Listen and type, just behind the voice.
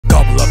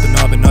Pull up the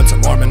knob and nuts,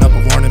 I'm warming up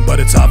a warning, but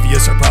it's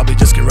obvious I probably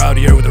just get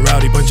rowdier with a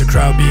rowdy bunch of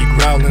crowd beat,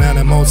 growling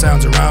animal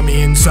sounds around me.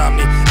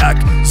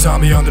 Insomniac,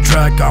 zombie on the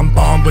track. I'm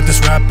bombed with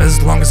this rap as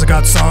long as I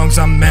got songs.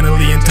 I'm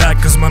mentally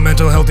intact, cause my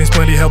mental health needs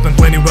plenty help, and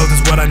plenty wealth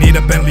is what I need.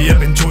 A Bentley,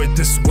 I've enjoyed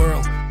this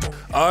world.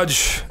 आज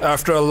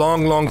after a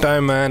long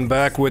time man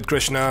back with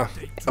Krishna.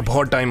 अब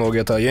बहुत time हो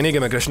गया था, ये नहीं कि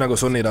मैं कृष्णा को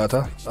सुन नहीं रहा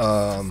था.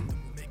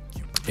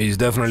 He is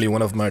definitely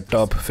one of my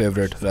top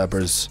favourite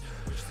rappers,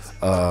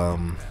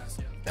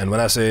 and when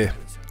I से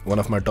one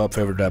of my top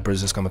favourite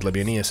rappers, इसका मतलब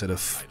ये नहीं है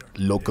सिर्फ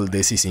लोकल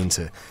देसी सीन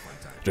से.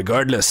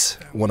 Regardless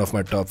one of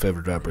my top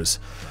favourite rappers,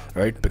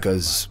 right,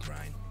 because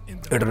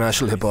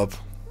international hip hop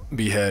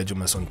भी है जो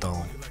मैं सुनता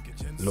हूँ,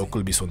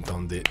 लोकल भी सुनता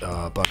हूँ,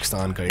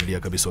 पाकिस्तान का, इंडिया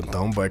का भी सुनता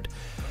हूँ, but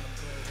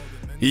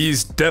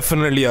he's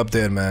definitely up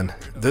there, man.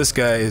 This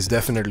guy is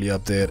definitely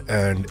up there,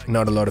 and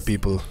not a lot of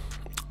people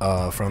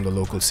from the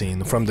local scene,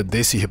 from the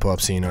Desi hip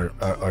hop scene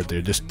are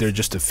there. They're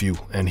just a few,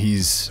 and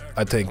he's,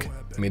 I think,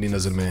 मेरी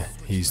नज़र में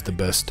he's the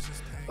best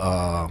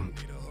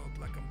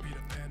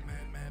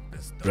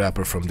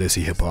rapper from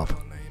Desi hip hop.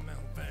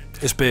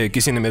 इस पे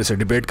किसी ने मेरे से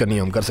debate करनी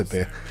है, हम कर सकते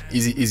हैं,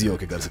 easy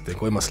होके कर सकते हैं,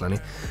 कोई मसला नहीं.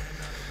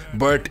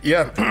 But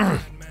yeah,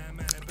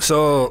 so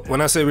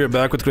when I say we're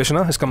back with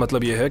Krsna, इसका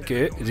मतलब ये है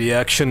कि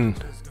reaction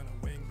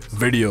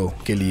वीडियो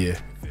के लिए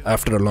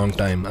after a long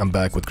time I am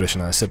back with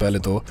Krishna. इससे पहले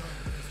तो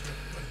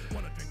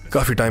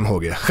काफ़ी टाइम हो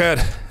गया.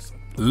 खैर,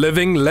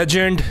 living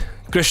legend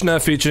Krishna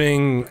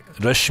featuring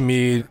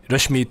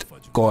Rashmeet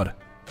Kaur.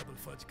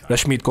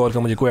 Rashmeet Kaur का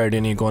मुझे कोई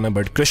आइडिया नहीं कौन है,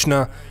 बट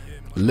कृष्णा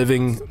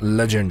लिविंग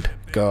लेजेंड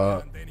का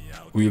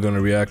we are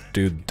gonna react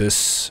to this.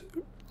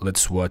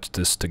 Let's watch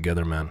this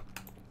together, man.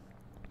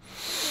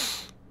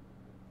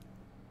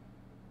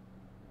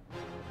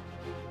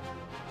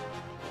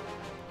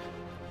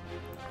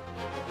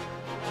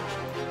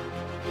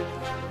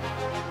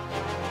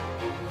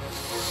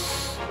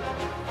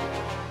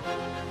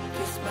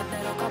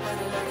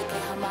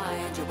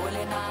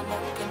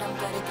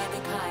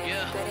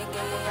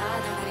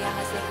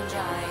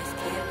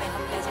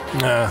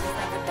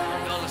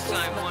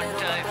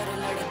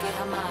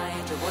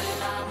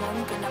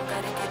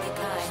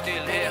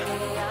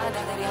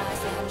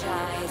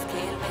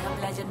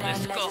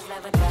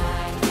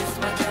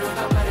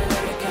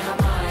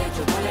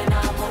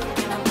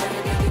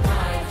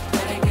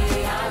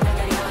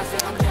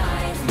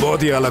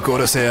 बहुत ही आला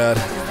कोरस है यार.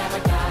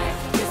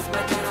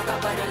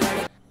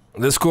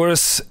 दिस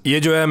कोरस ये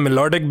जो है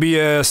मेलोडिक भी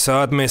है,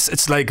 साथ में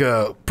it's like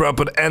a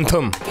proper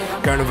anthem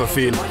kind of a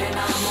feel.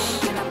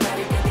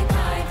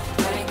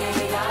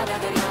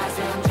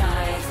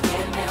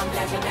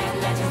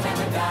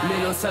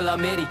 सलाह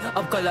मेरी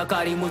अब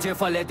कलाकारी मुझे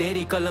फले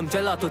तेरी, कलम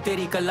जला तो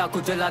तेरी कला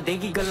को जला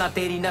देगी, गला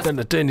तेरी न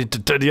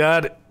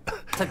यार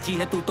सच्ची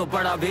है तू तो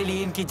बड़ा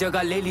वेली, इनकी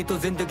जगह ले ली तो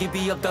जिंदगी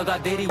भी अब दगा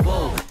देरी.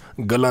 वो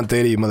गला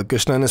तेरी मतलब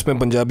कृष्णा ने इसमें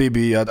पंजाबी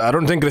भी, आई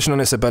डोंट थिंक कृष्णा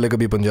ने इससे पहले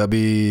कभी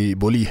पंजाबी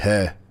बोली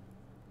है.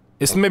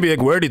 इसमें भी एक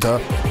वर्ड ही था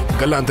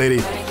गला तेरी,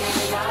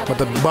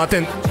 मतलब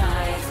बातें,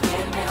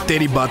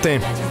 तेरी बातें.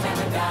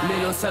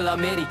 सलाह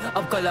मेरी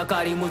अब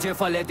कलाकारी मुझे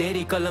फले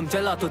तेरी, कलम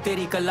जला तो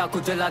तेरी कला को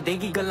जला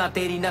देगी, गला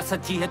तेरी ना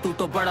सच्ची है तू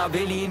तो बड़ा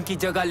वेली, इनकी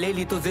जगह ले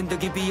ली तो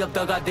जिंदगी भी अब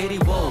दगा देरी.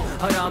 वो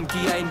हराम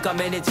किया इनका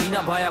मैंने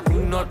जीना, भाया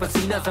खून और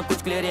पसीना, सब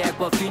कुछ क्लियर है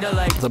एक्वाफीना,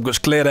 लाइक सब कुछ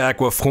क्लियर है,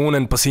 एक्वा खून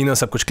एंड पसीना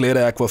सब कुछ क्लियर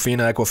है,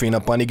 एक्वाफीना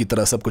पानी की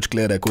तरह सब कुछ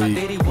क्लियर है,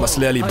 कोई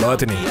मसले वाली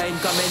बात नहीं.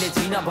 इनका मैंने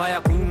जीना, भाया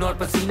खून और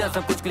पसीना,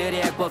 सब कुछ क्लियर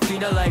है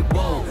एक्वाफीना, लाइक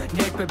वो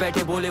नेट पे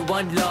बैठे बोले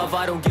one love,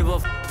 I don't give a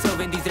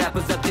serving these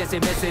rappers up जैसे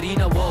मैं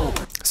सेरीना. वो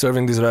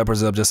serving these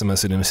rappers up जैसे मैं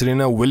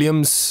Serena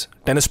Williams,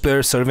 tennis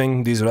player, serving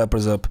these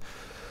rappers up.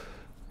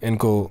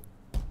 इनको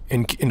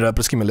इन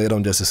rappers की मैं ले रहा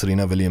हूँ जैसे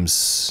Serena Williams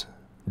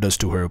does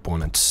to her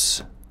opponents.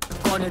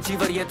 कौन है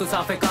जीवर ये तो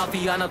साफ है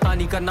काफी, आना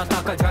तानी करना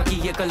ताका झाकी,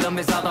 ये कलम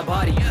में ज्यादा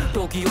भारी.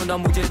 टोकियो ना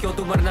मुझे क्यों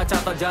तू मरना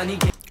चाहता जानी,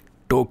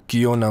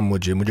 टोकियो ना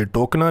मुझे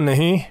टोकना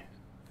नहीं,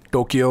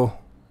 टोकियो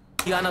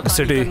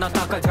सिटी.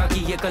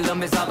 ये कलम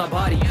में ज्यादा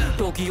भारी,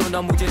 टोकियो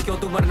ना मुझे क्यों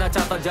तू मरना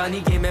चाहता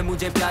जानी, गेम है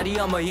मुझे प्यारी,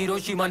 हम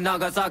Hiroshima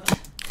Nagasaki.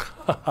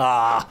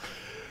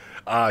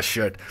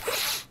 shit.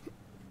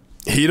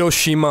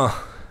 Hiroshima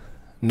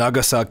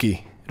Nagasaki,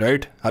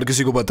 right, हर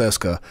किसी को पता है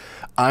इसका.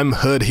 I'm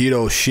her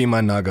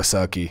Hiroshima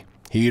Nagasaki.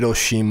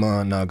 Hiroshima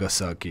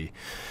Nagasaki.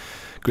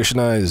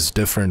 Krsna is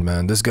different,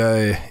 man. This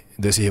guy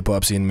देसी हिप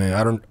हॉप सीन में,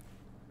 I don't,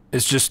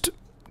 it's just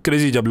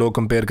crazy जब लोग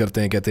कंपेयर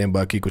करते हैं, कहते हैं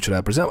बाकी कुछ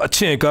रैपर्स हैं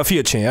अच्छे हैं, काफ़ी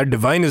अच्छे हैं यार.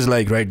 Divine is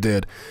like right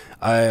there.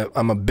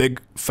 I'm a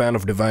big fan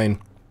of Divine,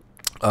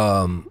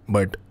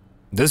 but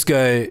this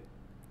guy,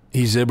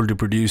 he's able to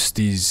produce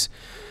these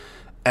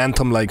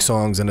anthem-like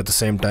songs, and at the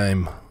same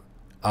time,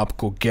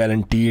 आपको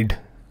guaranteed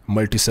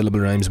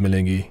multi-syllable rhymes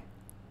मिलेंगी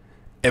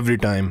every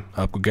time.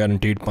 आपको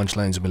guaranteed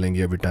punchlines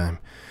मिलेंगी every time.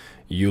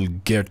 You'll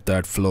get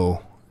that flow,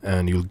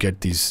 and you'll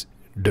get these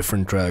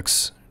different tracks,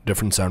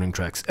 different sounding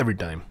tracks every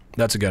time.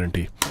 That's a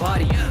guarantee.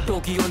 भारी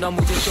Tokyo ना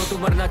मुझे तो तू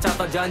मरना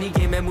चाहता जानी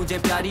गेम है मुझे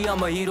प्यारी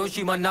हम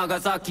हिरोशिमा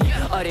नागासाकी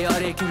अरे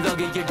अरे क्यों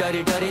लगे ये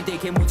डरे डरे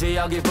देखे मुझे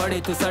आगे बढ़े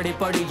तो सड़े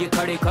पड़े ये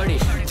खड़े खड़े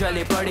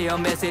चले पड़े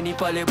हम ऐसे नहीं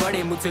पले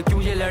बड़े मुझसे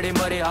क्यों ये लड़े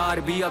मरे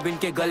हार भी अब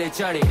इनके गले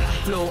चढ़े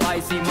फ्लो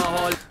आईसी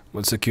माहौल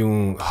मुझसे क्यों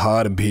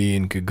हार भी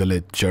इनके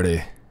गले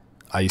चढ़े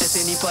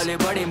ऐसे नहीं पले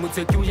बड़े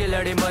मुझसे क्यों ये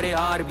लड़े मरे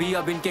हार भी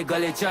अब इनके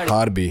गले चढ़े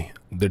हार भी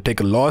they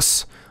take a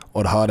loss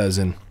और हार as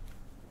in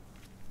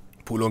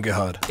फूलों के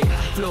हार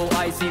फ्लो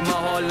आईसी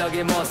माहौल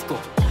लगे मॉस्को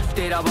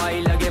तेरा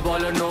भाई लगे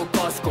बॉलर नो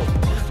कॉस्को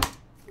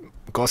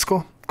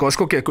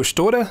कॉस्को क्या कुछ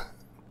स्टोर है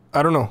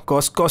आई डोंट नो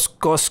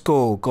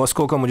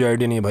कॉस्को का मुझे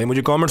आइडिया नहीं है भाई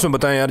मुझे कमेंट्स में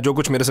बताएं यार जो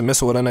कुछ मेरे से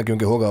मिस हो रहा है ना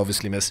क्योंकि होगा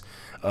ऑब्वियसली मिस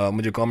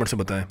मुझे कमेंट्स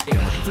में बताएं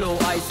फ्लो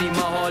आईसी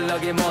माहौल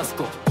लगे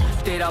मॉस्को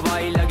तेरा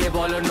भाई लगे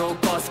बॉलर नो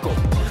कॉस्को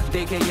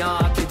देखे यहाँ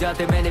आते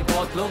जाते मैंने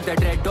बहुत लोग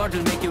that red dot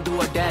will make you do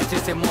a dash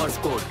जैसे Morse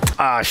code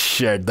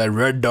shit that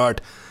red dot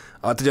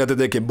आते जाते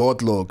देखे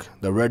बहुत लोग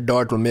the red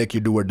dot will make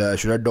you do a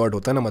dash red dot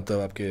होता है ना मतलब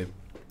आपके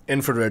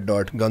infrared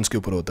dot guns के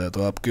ऊपर होता है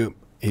तो आपके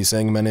ही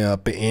saying मैंने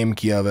आप पे aim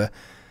किया हुआ है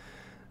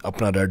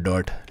अपना red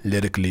dot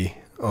lyrically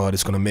और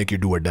it's gonna make you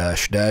do a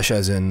dash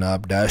as in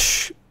आप dash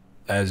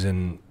as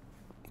in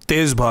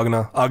तेज़ भागना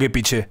आगे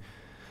पीछे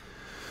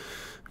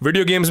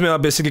वीडियो गेम्स में आप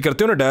बेसिकली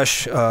करते हो ना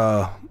डैश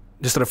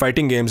जिस तरह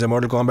फाइटिंग गेम्स है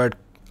मॉडल कॉम्बैट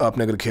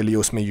आपने अगर खेली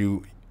उसमें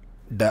you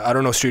I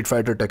don't know street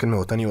fighter taken में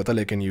होता नहीं होता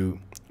लेकिन you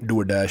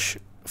do a dash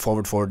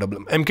forward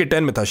double MK10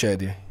 में था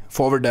शायद ये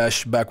forward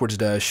dash backwards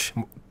dash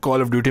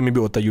call of duty में भी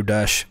होता है यू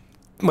डैश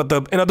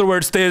मतलब इन अदर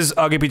वर्ड्स तेज़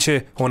आगे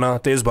पीछे होना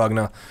तेज़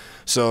भागना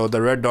so the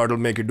red dot will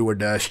make you do a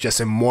dash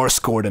जैसे Morse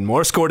code and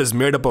Morse code is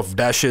made up of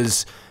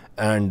dashes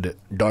and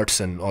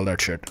dots and all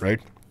that shit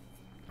right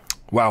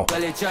wow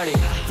गले चढ़े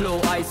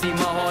flow IC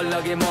माहौल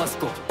लगे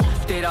मॉस्को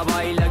तेरा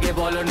भाई लगे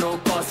bowler no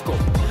Costco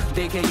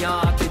देखे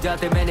यहाँ आते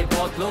जाते मैंने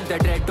बहुत लोग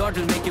that red dot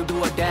will make you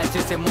do a dash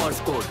जैसे Morse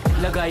code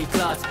लगाई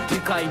क्लास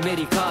लिखाई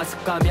मेरी खास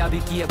कामयाबी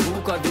की है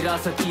भूख और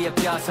विरासत की है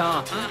प्यास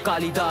हाँ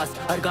कालिदास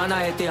हर गाना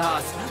है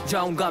इतिहास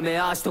जाऊंगा मैं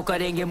आज तो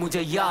करेंगे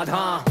मुझे याद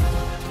हाँ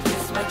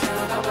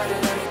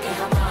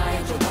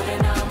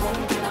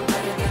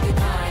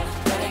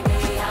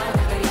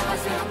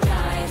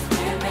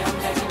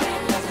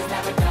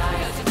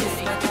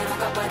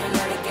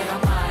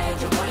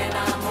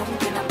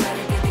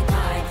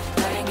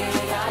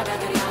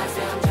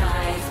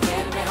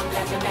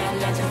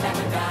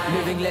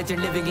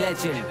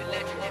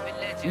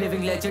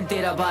living legend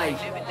तेरा भाई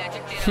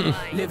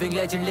living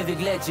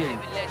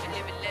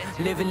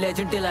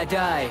legend till I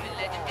die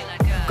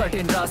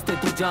कठिन रास्ते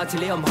तू जांच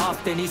ले हम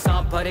हाफते नहीं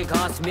सांप भरे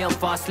घास में हम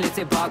फासले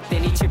से भागते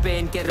नहीं छिपे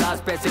इनके राज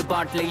पैसे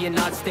बांट ले ये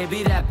नाचते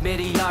भी रैप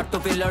मेरी यार तो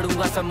फिर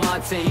लड़ूंगा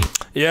समाज से ही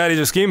यार ये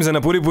जो स्कीम्स है ना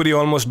पूरी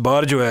ऑलमोस्ट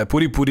बार जो है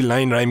पूरी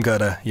लाइन राइम कर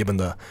रहा है ये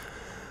बंदा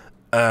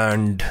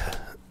and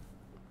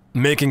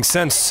making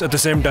sense at the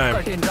same time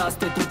कठिन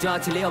रास्ते तू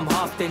जांच ले हम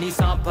हाफते नहीं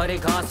सांप भरे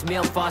घास में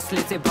हम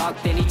फासले से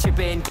भागते नहीं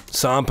छिपे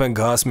सांप है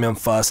घास में हम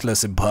फासले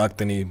से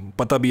भागते नहीं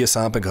पता भी है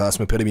सांप है घास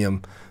में फिर भी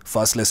हम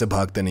फासले से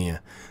भागते नहीं हैं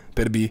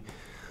फिर भी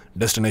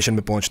डेस्टिनेशन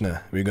पे पहुंचना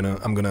है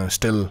I'm gonna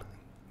still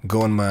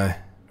go on my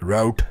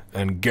route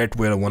and get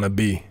where I wanna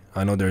be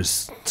I know there's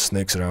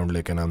snakes around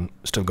लेकिन I'm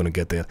still gonna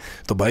get there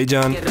तो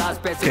भाईजान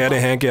कह रहे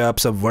हैं कि आप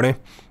सब बढ़ें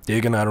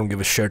लेकिन I don't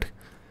give a shit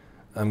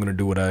I'm gonna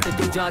do what I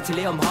do जांच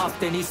ले हम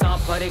हाफते नहीं सांप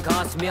भरे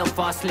घास में हम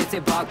फासले से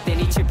भागते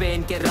नहीं छिपे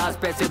इनके राज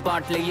पैसे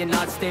बांट ले ये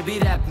नाचते भी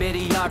रैप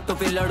मेरी यार तो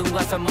फिर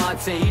लड़ूंगा समाज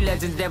से ही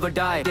legends never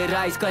die they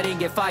rise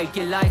करेंगे fight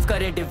ये lies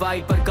करे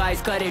divide पर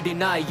guys करे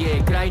deny ये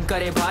grind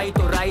करे भाई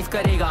तो rise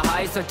करेगा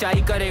high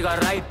सच्चाई करेगा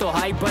right तो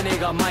hype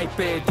बनेगा mic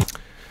पे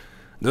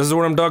This is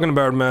what I'm talking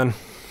about man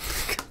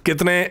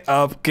कितने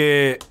आपके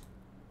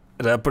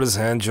रैपर्स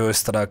हैं जो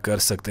इस तरह कर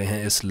सकते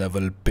हैं इस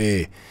लेवल पे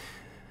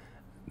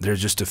There's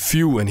just a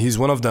few and he's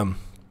one of them.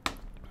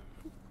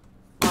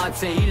 आज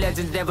से ही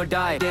legends never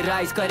die. They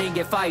rise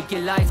करेंगे fight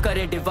ये lies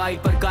करे divide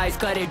पर guys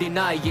करे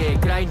deny ये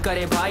grind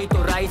करे भाई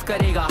तो rise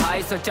करेगा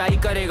high सच्चाई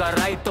करेगा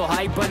right तो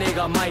hype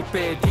बनेगा mic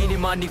पे दीन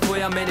ईमान नहीं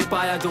खोया मैंने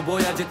पाया जो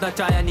बोया जितना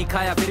चाया नहीं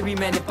खाया फिर भी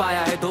मैंने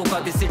पाया है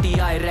धोखा the city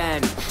I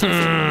ran.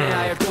 मैं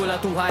आया टोला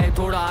तू हाय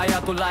थोड़ा आया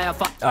तो लाया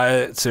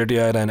city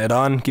I ran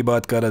ईरान की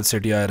बात कर रहा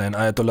city I ran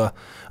ayatollah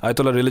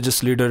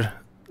religious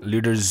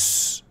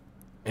leaders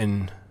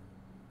in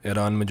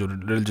Iran में जो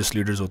रिलीजियस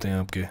लीडर्स होते हैं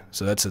आपके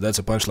so that's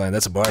a punchline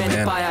that's a bar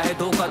man पाया है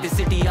धोखा the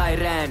city I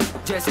ran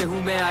जैसे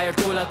हूँ मैं आया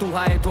टोला तू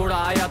हाय थोड़ा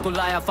आया तो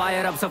लाया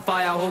फायर अब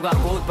सफाया होगा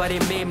गोद भरे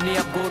मेम ने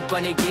अब गोद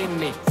बने गेम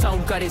में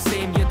साउंड करे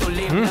सेम ये तो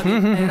लेम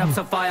लगे अब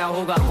सफाया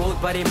होगा गोद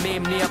भरे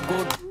मेम ने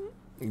अब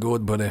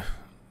गोद भरे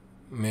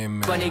मेम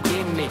में बने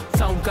गेम में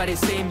साउंड करे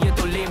सेम ये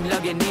तो लेम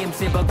लगे नेम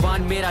से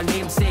भगवान मेरा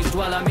नेम से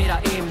ज्वाला मेरा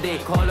एम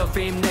देख हॉल ऑफ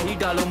फेम नहीं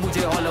डालो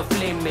मुझे हॉल ऑफ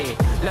फ्लेम में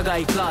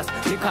लगाई क्लास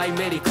लिखाई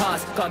मेरी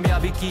खास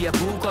कामयाबी की है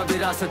भूख और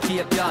विरासत की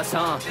है प्यास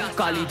हाँ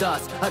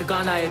कालिदास हर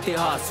गाना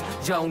इतिहास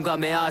जाऊंगा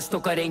मैं आज तो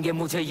करेंगे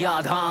मुझे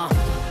याद हाँ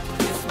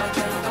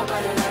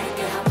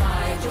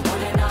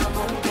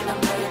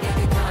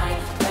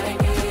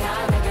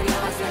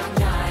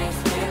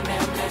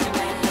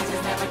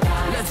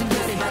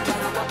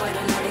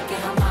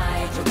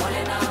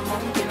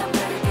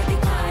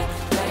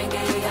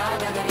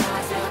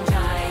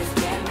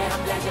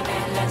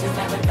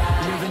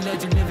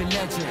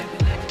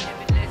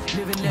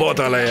बहुत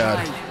आला है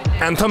यार,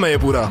 एंथम है ये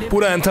पूरा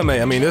पूरा एंथम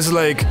है. I mean, this is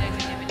like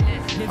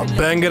a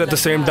banger at the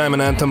same time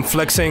an anthem,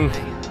 flexing,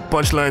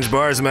 punchlines,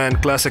 bars, man,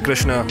 classic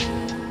Krishna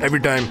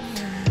every time.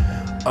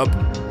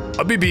 अब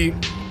अभी भी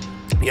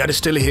यार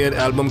स्टिल हियर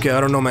एल्बम के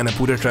आई डोंट नो मैंने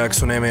पूरे ट्रैक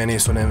सुने हुए नहीं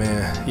सुने हुए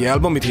हैं. ये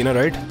एल्बम भी थी ना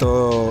राइट, तो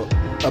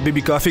अभी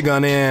भी काफ़ी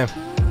गाने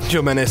हैं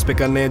जो मैंने इस पे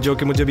करने हैं, जो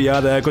कि मुझे भी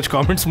याद आया. कुछ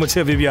कमेंट्स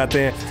मुझे अभी भी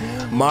आते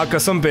हैं, माँ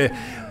कसम पे.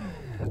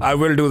 I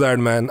will do that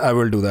man, I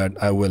will do that,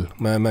 I will,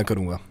 मैं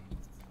करूँगा.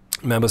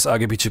 मैं बस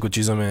आगे पीछे कुछ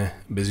चीज़ों में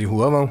बिज़ी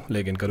हुआ हूँ,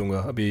 लेकिन करूँगा.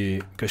 अभी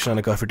कृष्णा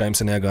ने काफ़ी टाइम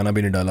से नया गाना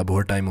भी नहीं डाला,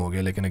 बहुत टाइम हो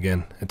गया, लेकिन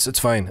again it's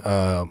fine.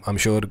 I am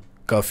sure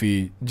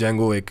काफ़ी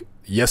जैंगो एक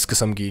यस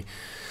किस्म की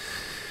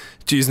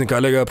चीज़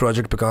निकालेगा,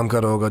 प्रोजेक्ट पे काम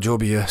कर रहा होगा, जो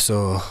भी है. So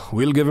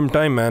we'll give him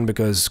time man,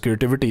 because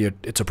creativity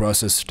it's a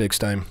process, takes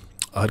time.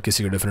 हर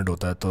किसी का डिफरेंट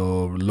होता है.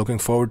 तो looking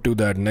forward to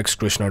that next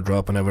Krishna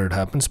drop whenever it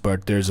happens.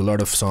 But there is a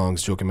lot of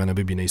songs जो कि मैंने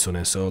अभी भी नहीं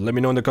सुने. So let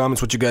me know in the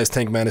comments what you guys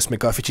think man. इसमें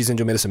काफ़ी चीज़ें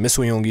जो मेरे से मिस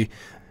हुई होंगी,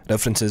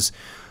 references.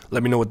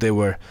 Let me know what they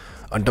were.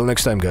 Until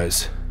next time, guys.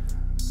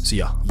 See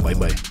ya. Bye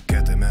bye.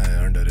 कहते मैं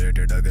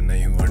underrated, अगर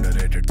नहीं हूँ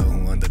underrated तो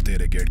हूँ अंदर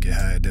तेरे गेट के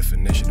high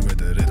definition with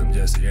the rhythm.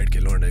 जैसे हेड के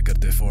लौंडे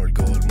करते fold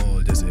goal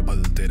मोल, जैसे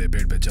बल तेरे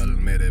पेट पे चल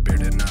मेरे